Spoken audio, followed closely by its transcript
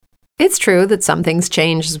It's true that some things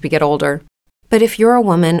change as we get older. But if you're a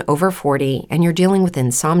woman over 40 and you're dealing with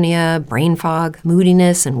insomnia, brain fog,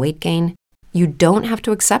 moodiness, and weight gain, you don't have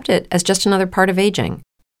to accept it as just another part of aging.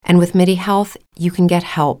 And with MIDI Health, you can get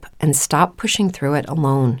help and stop pushing through it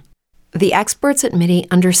alone. The experts at MIDI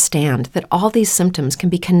understand that all these symptoms can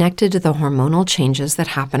be connected to the hormonal changes that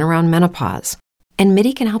happen around menopause, and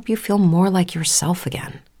MIDI can help you feel more like yourself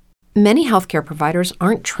again. Many healthcare providers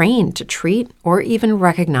aren't trained to treat or even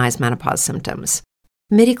recognize menopause symptoms.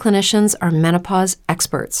 MIDI clinicians are menopause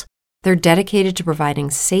experts. They're dedicated to providing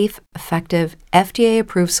safe, effective,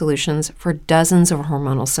 FDA-approved solutions for dozens of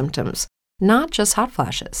hormonal symptoms, not just hot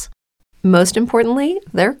flashes. Most importantly,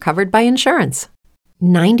 they're covered by insurance.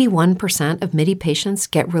 91% of MIDI patients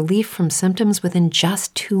get relief from symptoms within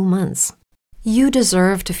just 2 months. You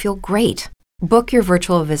deserve to feel great. Book your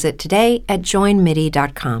virtual visit today at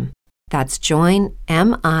joinmidi.com. That's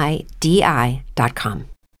joinmidi.com.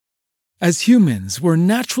 As humans, we're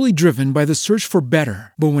naturally driven by the search for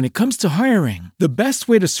better. But when it comes to hiring, the best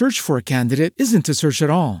way to search for a candidate isn't to search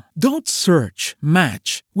at all. Don't search,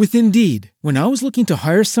 match with Indeed. When I was looking to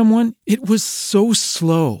hire someone, it was so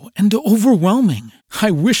slow and overwhelming.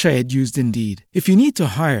 I wish I had used Indeed. If you need to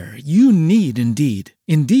hire, you need Indeed.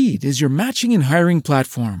 Indeed is your matching and hiring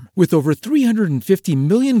platform with over 350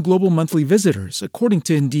 million global monthly visitors, according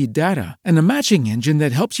to Indeed data, and a matching engine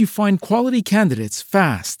that helps you find quality candidates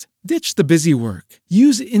fast. Ditch the busy work.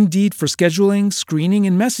 Use Indeed for scheduling, screening,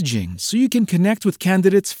 and messaging so you can connect with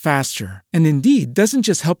candidates faster. And Indeed doesn't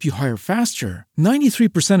just help you hire faster.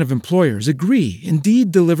 93% of employers agree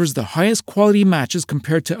Indeed delivers the highest quality matches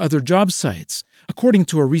compared to other job sites, according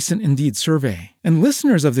to a recent Indeed survey. And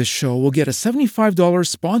listeners of this show will get a $75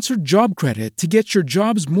 sponsored job credit to get your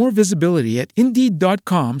jobs more visibility at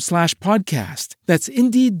Indeed.com/podcast. That's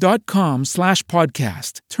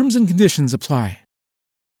Indeed.com/podcast. Terms and conditions apply.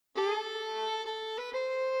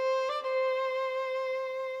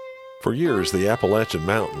 For years, the Appalachian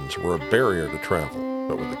Mountains were a barrier to travel,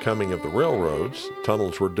 but with the coming of the railroads,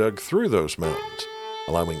 tunnels were dug through those mountains,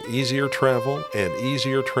 allowing easier travel and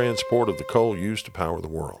easier transport of the coal used to power the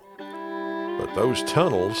world. But those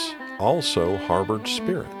tunnels also harbored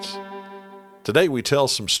spirits. Today, we tell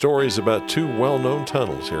some stories about two well-known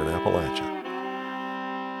tunnels here in Appalachia.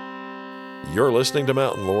 You're listening to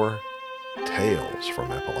Mountain Lore, Tales from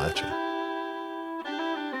Appalachia.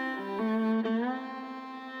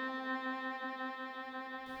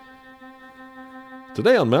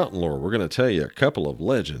 Today on Mountain Lore, we're going to tell you a couple of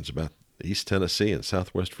legends about East Tennessee and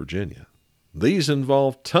Southwest Virginia. These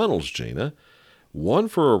involve tunnels, Gina, one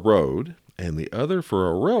for a road and the other for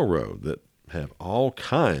a railroad that have all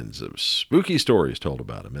kinds of spooky stories told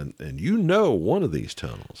about them. And you know one of these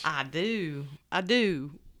tunnels. I do.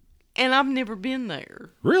 And I've never been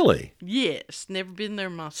there. Really? Yes, never been there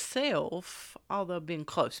myself, although I've been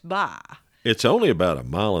close by. It's only about 1.5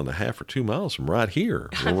 miles or 2 miles from right here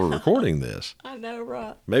when we're recording this. I know,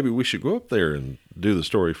 right? Maybe we should go up there and do the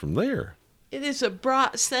story from there. It is a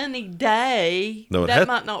bright, sunny day. No, that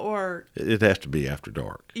might not work. It'd have to be after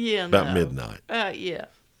dark. Yeah, about midnight. Yeah.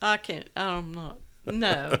 I can't. I'm not.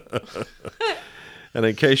 No. And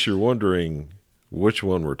in case you're wondering which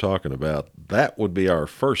one we're talking about, that would be our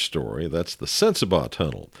first story. That's the Sensabaugh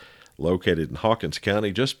Tunnel, located in Hawkins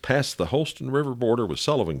County, just past the Holston River border with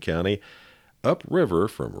Sullivan County, upriver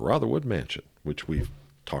from Rotherwood Mansion, which we've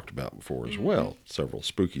talked about before as well. Several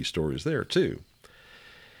spooky stories there, too.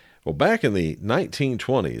 Well, back in the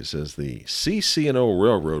 1920s, as the CC&O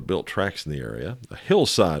Railroad built tracks in the area, a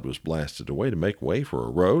hillside was blasted away to make way for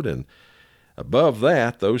a road, and above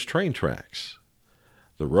that, those train tracks.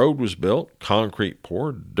 The road was built, concrete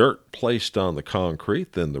poured, dirt placed on the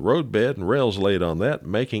concrete, then the roadbed and rails laid on that,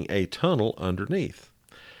 making a tunnel underneath.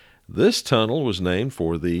 This tunnel was named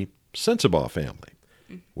for the Sensabaugh family,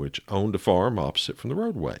 which owned a farm opposite from the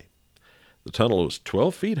roadway. The tunnel was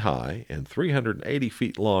 12 feet high and 380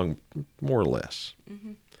 feet long, more or less.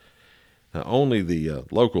 Mm-hmm. Now, only the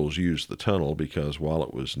locals used the tunnel because while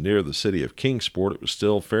it was near the city of Kingsport, it was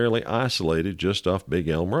still fairly isolated just off Big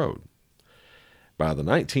Elm Road. By the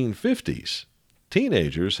 1950s,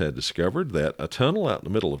 teenagers had discovered that a tunnel out in the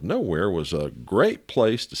middle of nowhere was a great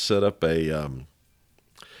place to set up a,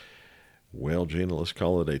 well, Gina, let's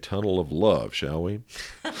call it a tunnel of love, shall we?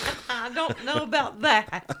 I don't know about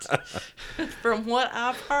that, from what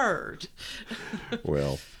I've heard.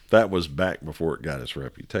 Well, that was back before it got its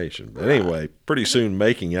reputation. But anyway, pretty soon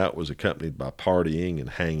making out was accompanied by partying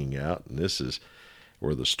and hanging out, and this is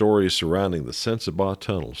where the stories surrounding the Sensabaugh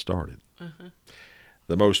Tunnel started. Uh-huh.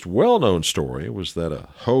 The most well-known story was that a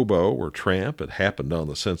hobo or tramp had happened on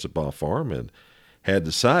the Sensabaugh farm, and had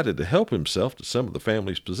decided to help himself to some of the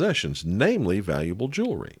family's possessions, namely valuable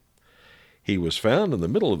jewelry. He was found in the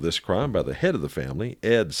middle of this crime by the head of the family,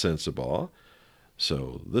 Ed Sensabaugh.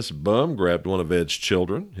 So this bum grabbed one of Ed's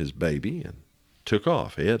children, his baby, and took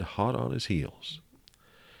off, Ed hot on his heels.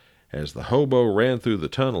 As the hobo ran through the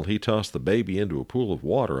tunnel, he tossed the baby into a pool of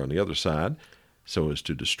water on the other side so as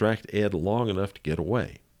to distract Ed long enough to get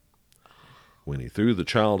away. When he threw the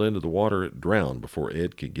child into the water, it drowned before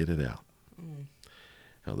Ed could get it out.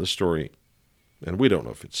 Now this story, and we don't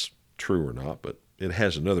know if it's true or not, but it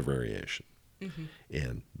has another variation.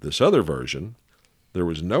 In this other version, there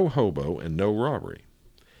was no hobo and no robbery.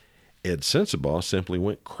 Ed Sensabaugh simply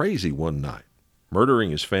went crazy one night,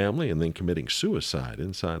 murdering his family and then committing suicide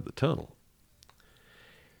inside the tunnel.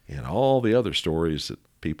 And all the other stories that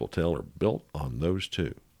people tell are built on those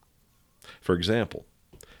two. For example,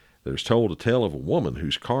 there's told a tale of a woman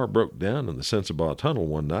whose car broke down in the Sensabaugh tunnel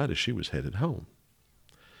one night as she was headed home.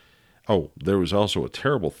 Oh, there was also a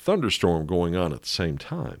terrible thunderstorm going on at the same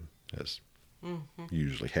time, as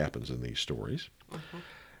usually happens in these stories.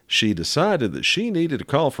 She decided that she needed to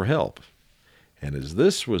call for help. And as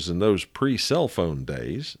this was in those pre-cell phone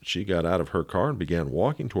days, she got out of her car and began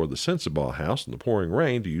walking toward the Sensabaugh house in the pouring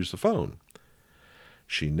rain to use the phone.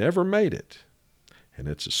 She never made it, and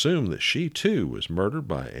it's assumed that she too was murdered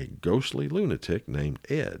by a ghostly lunatic named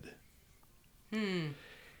Ed.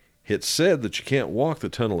 It's said that you can't walk the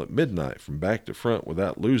tunnel at midnight from back to front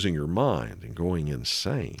without losing your mind and going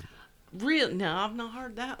insane. Really? No, I've not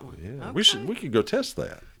heard that one. Yeah, Okay. we could go test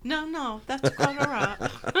that. No, that's quite all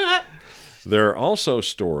right. There are also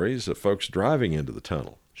stories of folks driving into the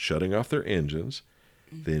tunnel, shutting off their engines,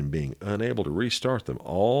 then being unable to restart them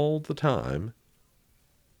all the time,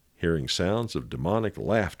 hearing sounds of demonic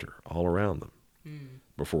laughter all around them,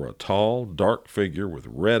 before a tall, dark figure with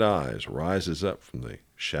red eyes rises up from the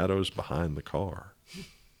shadows behind the car.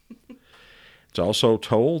 It's also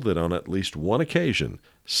told that on at least one occasion,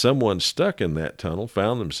 someone stuck in that tunnel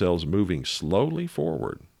found themselves moving slowly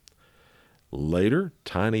forward. Later,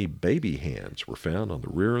 tiny baby hands were found on the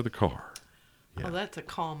rear of the car. Yeah. Oh, that's a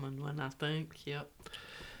common one, I think. Yep.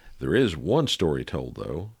 There is one story told,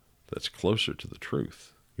 though, that's closer to the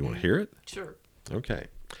truth. You want to hear it? Sure. Okay.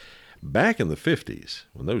 Back in the 50s,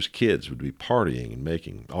 when those kids would be partying and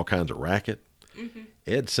making all kinds of racket,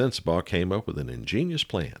 Ed Sensabaugh came up with an ingenious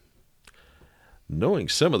plan. Knowing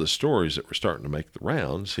some of the stories that were starting to make the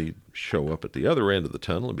rounds, he'd show up at the other end of the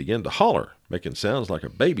tunnel and begin to holler, making sounds like a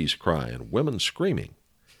baby's cry and women screaming.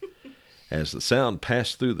 As the sound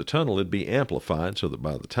passed through the tunnel, it'd be amplified so that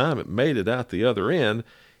by the time it made it out the other end,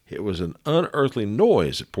 it was an unearthly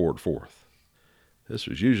noise it poured forth. This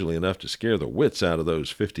was usually enough to scare the wits out of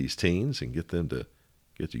those 50s teens and get them to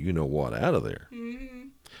get the you-know-what out of there.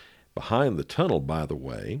 Behind the tunnel, by the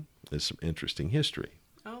way, is some interesting history.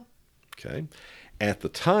 Oh. Okay. At the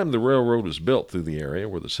time the railroad was built through the area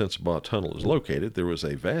where the Sensabaugh Tunnel is located, there was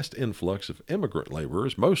a vast influx of immigrant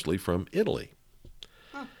laborers, mostly from Italy.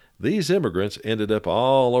 These immigrants ended up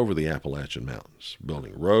all over the Appalachian Mountains,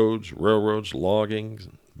 building roads, railroads, logging,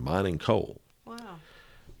 and mining coal. Wow.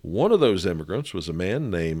 One of those immigrants was a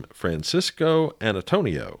man named Francisco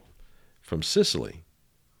Antonio from Sicily.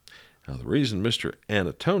 Now, the reason Mr.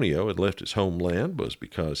 Antonio had left his homeland was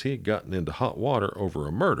because he had gotten into hot water over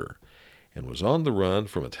a murder and was on the run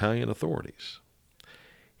from Italian authorities.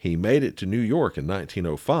 He made it to New York in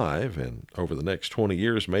 1905 and over the next 20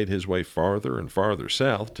 years made his way farther and farther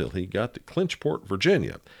south till he got to Clinchport,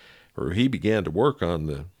 Virginia, where he began to work on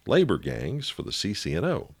the labor gangs for the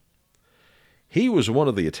CC&O. He was one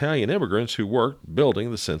of the Italian immigrants who worked building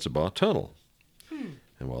the Sensabaugh Tunnel.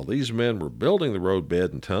 And while these men were building the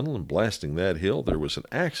roadbed and tunnel and blasting that hill, there was an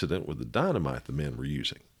accident with the dynamite the men were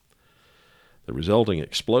using. The resulting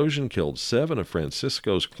explosion killed 7 of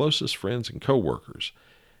Francisco's closest friends and co-workers,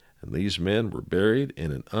 and these men were buried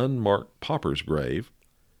in an unmarked pauper's grave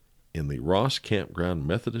in the Ross Campground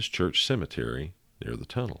Methodist Church Cemetery near the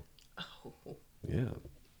tunnel. Oh. Yeah.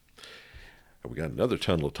 We got another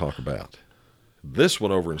tunnel to talk about. This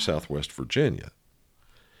one over in southwest Virginia.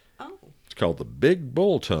 Oh. It's called the Big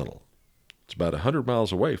Bull Tunnel. It's about 100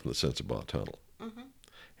 miles away from the Sensabaugh Tunnel.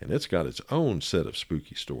 And it's got its own set of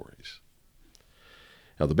spooky stories.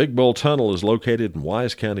 Now, the Big Bull Tunnel is located in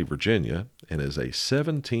Wise County, Virginia, and is a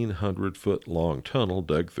 1,700-foot-long tunnel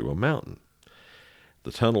dug through a mountain.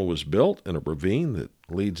 The tunnel was built in a ravine that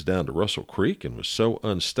leads down to Russell Creek and was so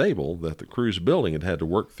unstable that the crews building it had to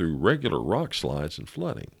work through regular rock slides and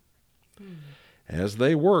flooding. As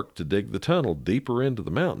they worked to dig the tunnel deeper into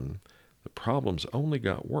the mountain, the problems only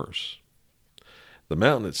got worse. The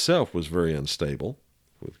mountain itself was very unstable,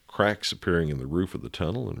 with cracks appearing in the roof of the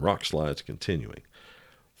tunnel and rock slides continuing.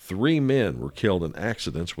 3 men were killed in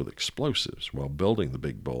accidents with explosives while building the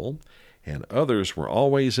Big Bull, and others were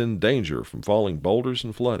always in danger from falling boulders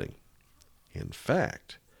and flooding. In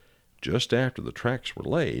fact, just after the tracks were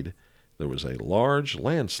laid, there was a large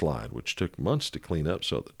landslide which took months to clean up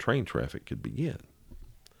so that train traffic could begin.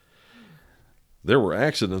 There were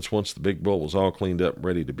accidents once the Big Bull was all cleaned up and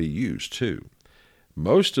ready to be used, too.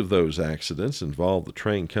 Most of those accidents involved the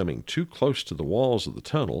train coming too close to the walls of the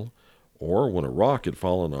tunnel or when a rock had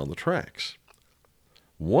fallen on the tracks.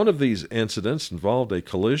 One of these incidents involved a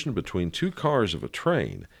collision between 2 cars of a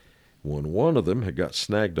train when one of them had got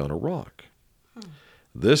snagged on a rock.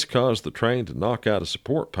 This caused the train to knock out a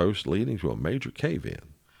support post, leading to a major cave-in.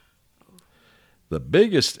 The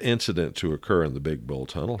biggest incident to occur in the Big Bull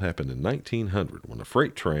Tunnel happened in 1900 when a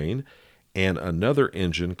freight train and another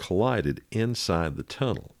engine collided inside the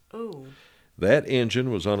tunnel. Oh. That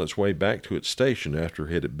engine was on its way back to its station after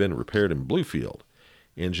it had been repaired in Bluefield.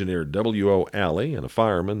 Engineer W.O. Alley and a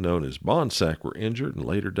fireman known as Bonsack were injured and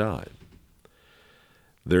later died.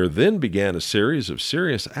 There then began a series of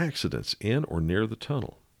serious accidents in or near the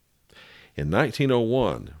tunnel. In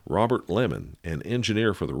 1901, Robert Lemon, an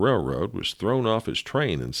engineer for the railroad, was thrown off his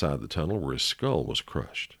train inside the tunnel where his skull was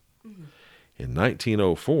crushed. In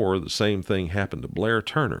 1904, the same thing happened to Blair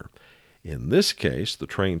Turner. In this case, the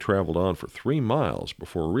train traveled on for 3 miles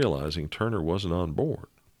before realizing Turner wasn't on board.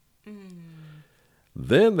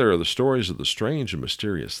 Then there are the stories of the strange and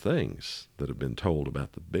mysterious things that have been told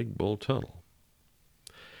about the Big Bull Tunnel.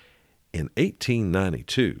 In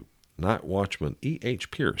 1892, night watchman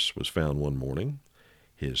E.H. Pierce was found one morning,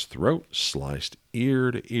 his throat sliced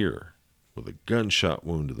ear to ear with a gunshot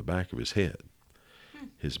wound to the back of his head.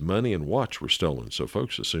 His money and watch were stolen, so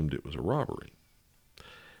folks assumed it was a robbery.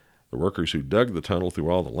 The workers who dug the tunnel through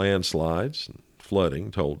all the landslides and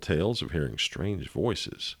flooding told tales of hearing strange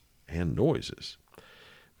voices and noises.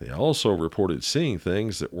 They also reported seeing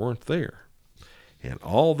things that weren't there. And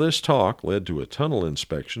all this talk led to a tunnel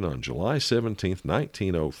inspection on July 17,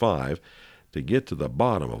 1905, to get to the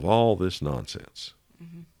bottom of all this nonsense.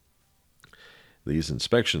 These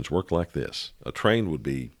inspections worked like this. A train would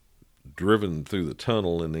be driven through the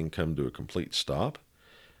tunnel and then come to a complete stop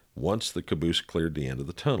once the caboose cleared the end of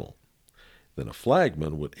the tunnel. Then a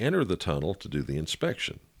flagman would enter the tunnel to do the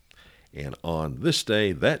inspection. And on this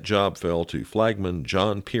day, that job fell to flagman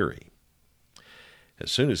John Peary.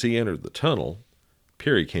 As soon as he entered the tunnel,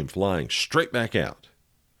 Peary came flying straight back out.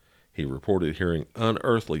 He reported hearing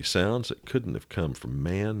unearthly sounds that couldn't have come from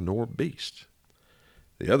man nor beast.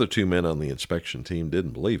 The other 2 men on the inspection team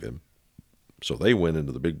didn't believe him, so they went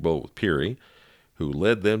into the Big Bull with Peary, who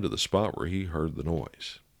led them to the spot where he heard the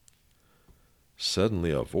noise.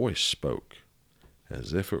 Suddenly a voice spoke,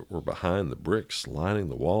 as if it were behind the bricks lining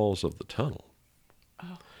the walls of the tunnel.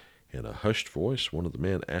 Oh. In a hushed voice, one of the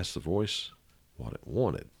men asked the voice what it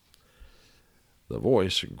wanted. The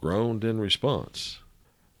voice groaned in response.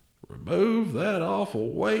 "Remove that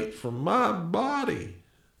awful weight from my body.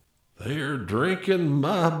 They're drinking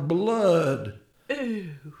my blood." Ooh.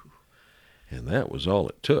 And that was all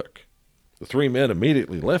it took. The 3 men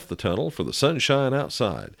immediately left the tunnel for the sunshine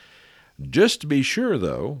outside. Just to be sure,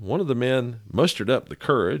 though, one of the men mustered up the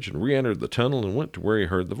courage and re-entered the tunnel and went to where he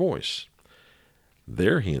heard the voice.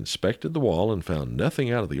 There he inspected the wall and found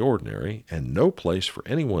nothing out of the ordinary and no place for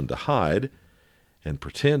anyone to hide and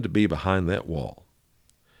pretend to be behind that wall.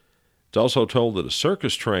 It's also told that a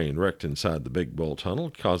circus train wrecked inside the Big Bull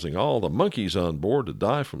Tunnel, causing all the monkeys on board to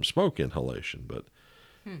die from smoke inhalation, but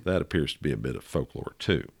that appears to be a bit of folklore,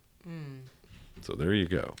 too. So there you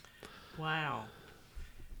go. Wow.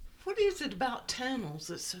 What is it about tunnels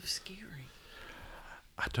that's so scary?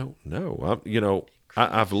 I don't know.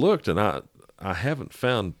 I've looked and I haven't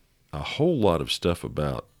found a whole lot of stuff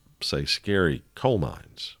about, say, scary coal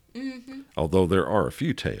mines. Although there are a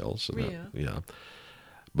few tales. Yeah.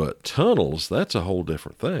 But tunnels, that's a whole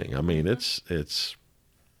different thing. I mean, it's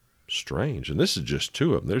strange. And this is just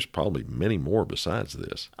 2 of them. There's probably many more besides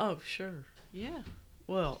this. Oh, sure. Yeah.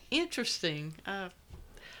 Well, interesting.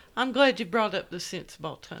 I'm glad you brought up the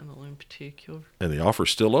Sensabaugh Tunnel in particular. And the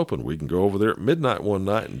offer's still open. We can go over there at midnight one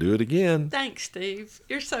night and do it again. Thanks, Steve.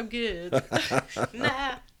 You're so good.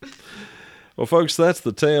 Nah. Well, folks, that's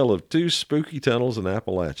the tale of 2 spooky tunnels in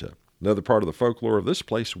Appalachia. Another part of the folklore of this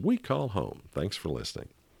place we call home. Thanks for listening.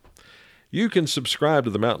 You can subscribe to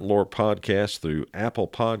the Mountain Lore Podcast through Apple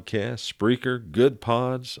Podcasts, Spreaker, Good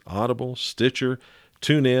Pods, Audible, Stitcher,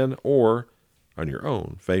 TuneIn, or on your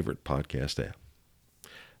own favorite podcast app.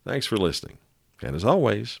 Thanks for listening. And as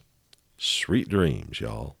always, sweet dreams,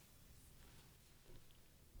 y'all.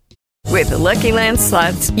 With the Lucky Land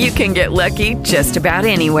Slots, you can get lucky just about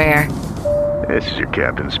anywhere. This is your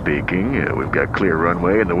captain speaking. We've got clear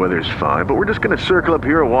runway and the weather's fine, but we're just going to circle up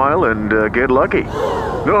here a while and get lucky.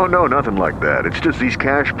 No, nothing like that. It's just these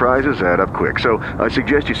cash prizes add up quick. So I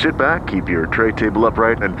suggest you sit back, keep your tray table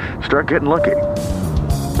upright, and start getting lucky.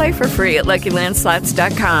 Play for free at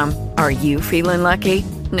LuckyLandSlots.com. Are you feeling lucky?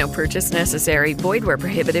 No purchase necessary. Void where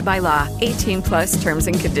prohibited by law. 18 plus terms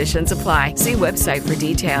and conditions apply. See website for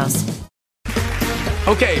details.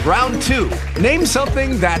 Okay, round 2. Name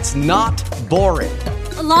something that's not boring.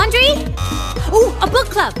 A laundry? Ooh, a book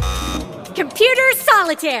club. Computer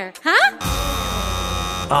solitaire,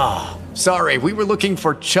 huh? Sorry, we were looking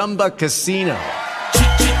for Chumba Casino.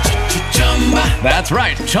 That's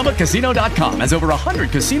right. ChumbaCasino.com has over 100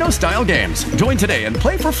 casino-style games. Join today and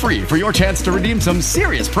play for free for your chance to redeem some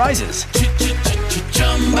serious prizes.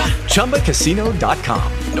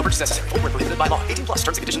 ChumbaCasino.com. No purchase necessary. Void where prohibited by law. 18 plus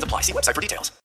terms and conditions apply. See website for details.